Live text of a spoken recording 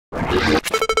Hey,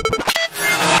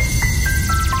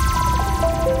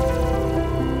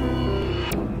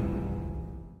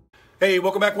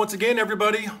 welcome back once again,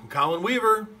 everybody. I'm Colin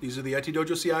Weaver. These are the IT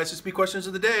Dojo CISSP questions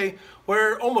of the day,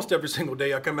 where almost every single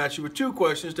day I come at you with 2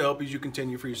 questions to help as you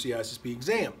continue for your CISSP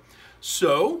exam.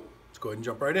 So, let's go ahead and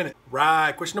jump right in it.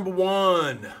 Right, question number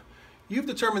 1. You've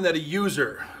determined that a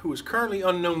user who is currently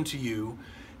unknown to you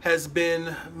has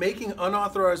been making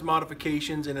unauthorized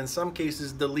modifications and in some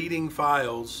cases deleting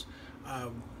files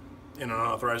in an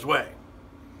unauthorized way.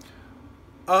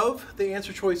 Of the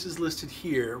answer choices listed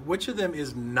here, which of them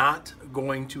is not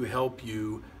going to help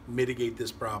you mitigate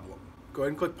this problem? Go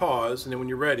ahead and click pause, and then when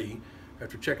you're ready,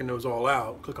 after checking those all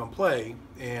out, click on play,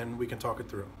 and we can talk it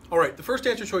through. All right, the first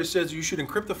answer choice says you should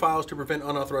encrypt the files to prevent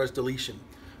unauthorized deletion.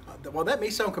 While that may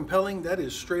sound compelling, that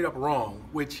is straight up wrong,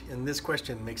 which in this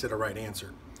question makes it a right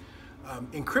answer.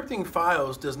 Encrypting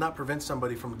files does not prevent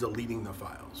somebody from deleting the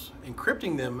files.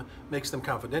 Encrypting them makes them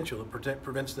confidential. It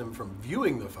prevents them from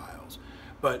viewing the files.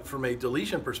 But from a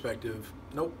deletion perspective,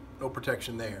 nope, no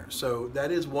protection there. So that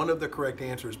is one of the correct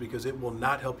answers because it will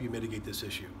not help you mitigate this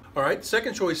issue. All right,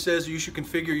 second choice says you should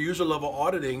configure user-level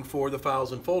auditing for the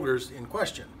files and folders in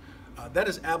question. That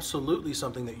is absolutely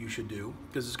something that you should do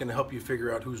because it's going to help you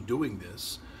figure out who's doing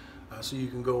this. So you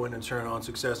can go in and turn on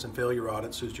success and failure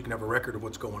audits so that you can have a record of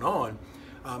what's going on.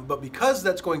 But because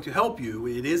that's going to help you,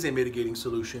 it is a mitigating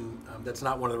solution. That's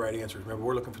not one of the right answers. Remember,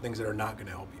 we're looking for things that are not going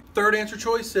to help you. Third answer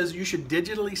choice says you should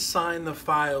digitally sign the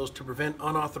files to prevent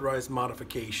unauthorized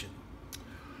modification.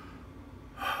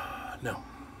 No.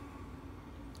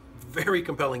 Very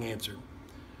compelling answer.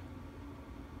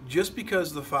 Just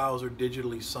because the files are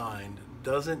digitally signed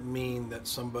doesn't mean that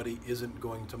somebody isn't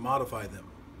going to modify them.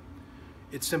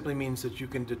 It simply means that you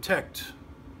can detect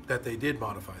that they did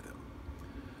modify them.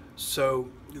 So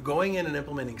going in and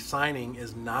implementing signing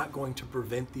is not going to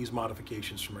prevent these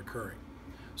modifications from occurring.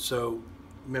 So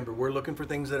remember, we're looking for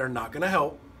things that are not going to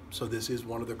help, so this is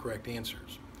one of the correct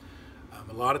answers.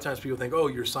 A lot of times people think, oh,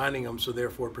 you're signing them, so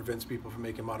therefore it prevents people from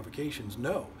making modifications.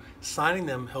 No, signing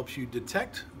them helps you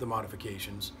detect the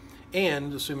modifications,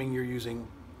 and assuming you're using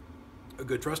a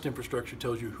good trust infrastructure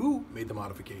tells you who made the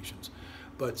modifications.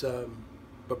 But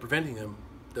preventing them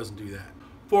doesn't do that.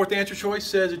 Fourth answer choice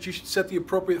says that you should set the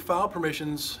appropriate file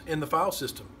permissions in the file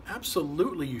system.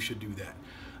 Absolutely you should do that.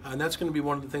 And that's going to be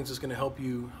one of the things that's going to help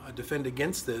you defend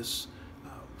against this.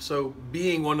 So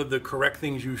being one of the correct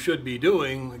things you should be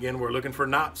doing, again, we're looking for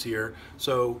nots here,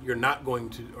 so you're not going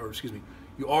to, or excuse me,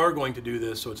 you are going to do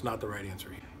this, so it's not the right answer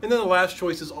here. And then the last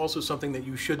choice is also something that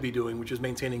you should be doing, which is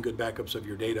maintaining good backups of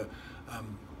your data.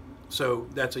 So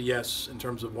that's a yes in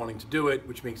terms of wanting to do it,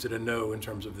 which makes it a no in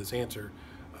terms of this answer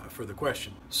for the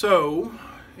question. So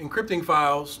encrypting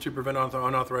files to prevent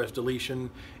unauthorized deletion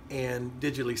and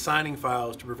digitally signing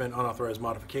files to prevent unauthorized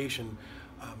modification,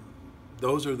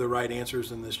 those are the right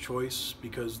answers in this choice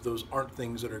because those aren't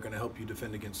things that are going to help you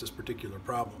defend against this particular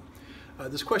problem.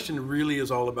 This question really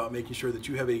is all about making sure that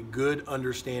you have a good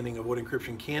understanding of what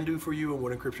encryption can do for you and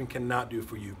what encryption cannot do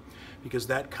for you, because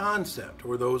that concept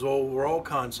or those overall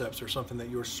concepts are something that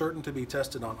you're certain to be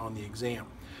tested on the exam.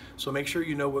 So make sure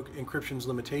you know what encryption's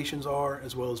limitations are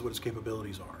as well as what its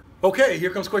capabilities are. Okay,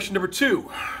 here comes question number 2.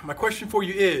 My question for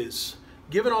you is,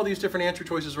 given all these different answer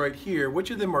choices right here, which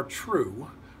of them are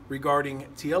true regarding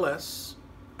TLS,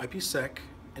 IPsec,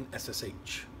 and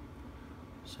SSH?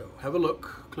 So have a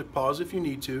look, click pause if you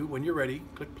need to. When you're ready,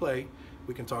 click play,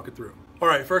 we can talk it through. All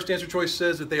right, first answer choice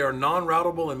says that they are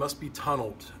non-routable and must be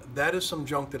tunneled. That is some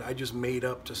junk that I just made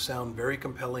up to sound very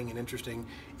compelling and interesting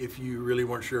if you really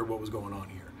weren't sure what was going on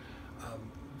here.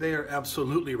 They are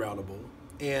absolutely routable,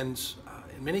 and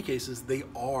in many cases, they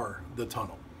are the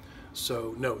tunnel.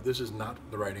 So no, this is not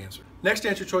the right answer. Next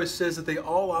answer choice says that they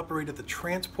all operate at the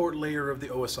transport layer of the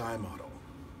OSI model.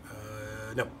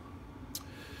 No.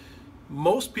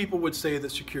 Most people would say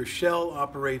that Secure Shell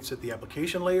operates at the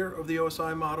application layer of the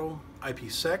OSI model,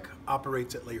 IPsec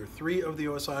operates at layer 3 of the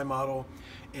OSI model,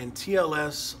 and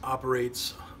TLS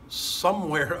operates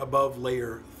somewhere above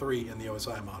layer 3 in the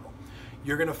OSI model.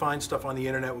 You're going to find stuff on the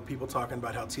internet with people talking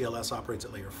about how TLS operates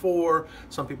at layer 4.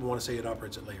 Some people want to say it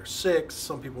operates at layer 6.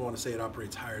 Some people want to say it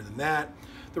operates higher than that.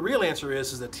 The real answer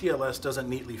is that TLS doesn't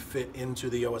neatly fit into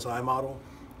the OSI model.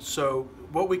 So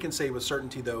what we can say with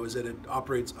certainty, though, is that it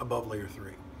operates above layer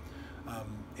 3.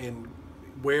 And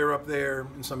where up there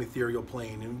in some ethereal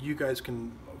plane. And you guys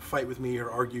can fight with me or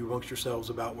argue amongst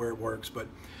yourselves about where it works, but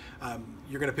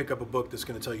you're going to pick up a book that's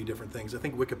going to tell you different things. I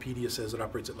think Wikipedia says it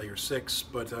operates at layer 6,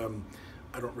 but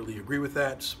I don't really agree with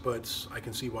that, but I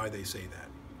can see why they say that.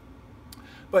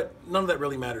 But none of that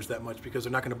really matters that much because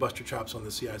they're not going to bust your chops on the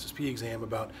CISSP exam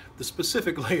about the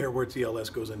specific layer where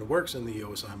TLS goes into works in the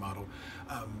OSI model.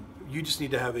 You just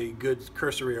need to have a good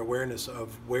cursory awareness of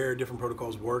where different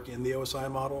protocols work in the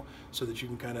OSI model so that you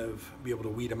can kind of be able to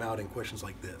weed them out in questions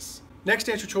like this. Next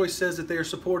answer choice says that they are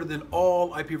supported in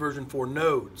all IP version 4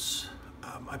 nodes.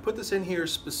 I put this in here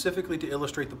specifically to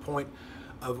illustrate the point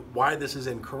of why this is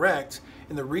incorrect,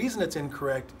 and the reason it's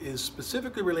incorrect is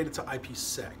specifically related to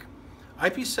IPsec.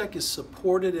 IPsec is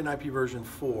supported in IP version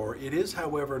 4. It is,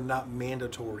 however, not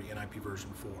mandatory in IP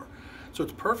version 4. So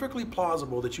it's perfectly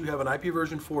plausible that you have an IP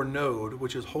version 4 node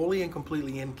which is wholly and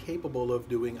completely incapable of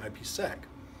doing IPsec.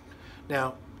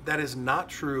 Now, that is not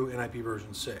true in IP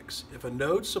version 6. If a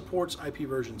node supports IP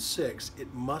version 6,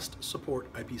 it must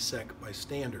support IPsec by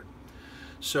standard.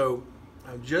 So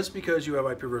just because you have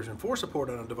IP version 4 support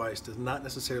on a device does not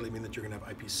necessarily mean that you're going to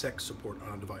have IPsec support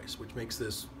on a device, which makes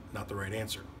this not the right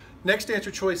answer. Next answer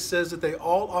choice says that they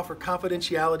all offer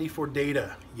confidentiality for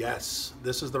data. Yes,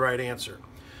 this is the right answer.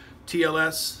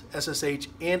 TLS, SSH,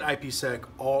 and IPsec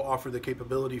all offer the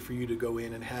capability for you to go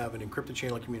in and have an encrypted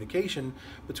channel of communication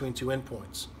between two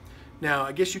endpoints. Now,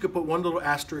 I guess you could put one little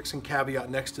asterisk and caveat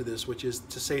next to this, which is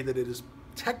to say that it is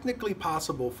technically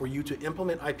possible for you to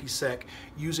implement IPsec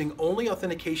using only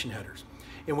authentication headers,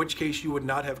 in which case you would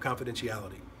not have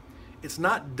confidentiality. It's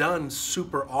not done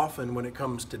super often when it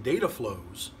comes to data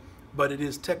flows, but it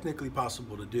is technically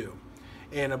possible to do.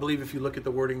 And I believe if you look at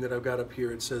the wording that I've got up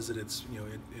here, it says that it's,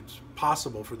 it's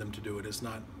possible for them to do it. It's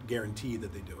not guaranteed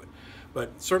that they do it.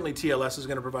 But certainly TLS is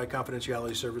going to provide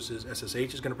confidentiality services,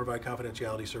 SSH is going to provide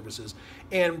confidentiality services,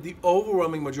 and the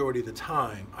overwhelming majority of the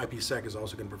time, IPsec is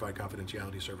also going to provide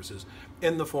confidentiality services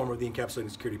in the form of the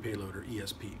Encapsulating Security Payload, or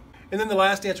ESP. And then the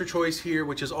last answer choice here,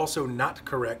 which is also not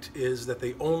correct, is that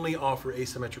they only offer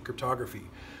asymmetric cryptography.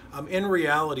 In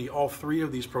reality, all three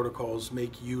of these protocols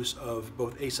make use of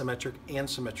both asymmetric and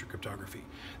symmetric cryptography.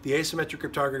 The asymmetric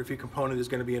cryptography component is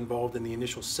going to be involved in the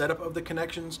initial setup of the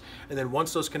connections, and then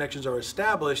once those connections are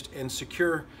established and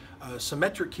secure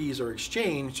symmetric keys are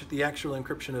exchanged, the actual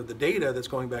encryption of the data that's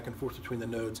going back and forth between the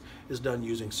nodes is done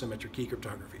using symmetric key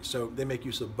cryptography. So they make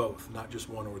use of both, not just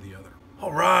one or the other.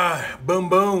 All right, boom,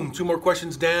 boom, 2 more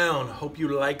questions down. Hope you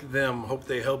like them. Hope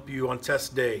they help you on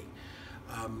test day.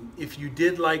 If you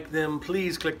did like them,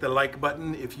 please click the like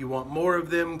button. If you want more of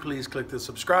them, please click the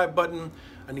subscribe button.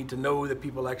 I need to know that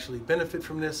people actually benefit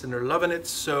from this and they're loving it,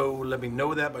 so let me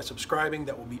know that by subscribing.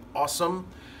 That will be awesome.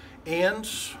 And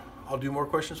I'll do more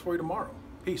questions for you tomorrow.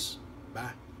 Peace.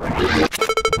 Bye.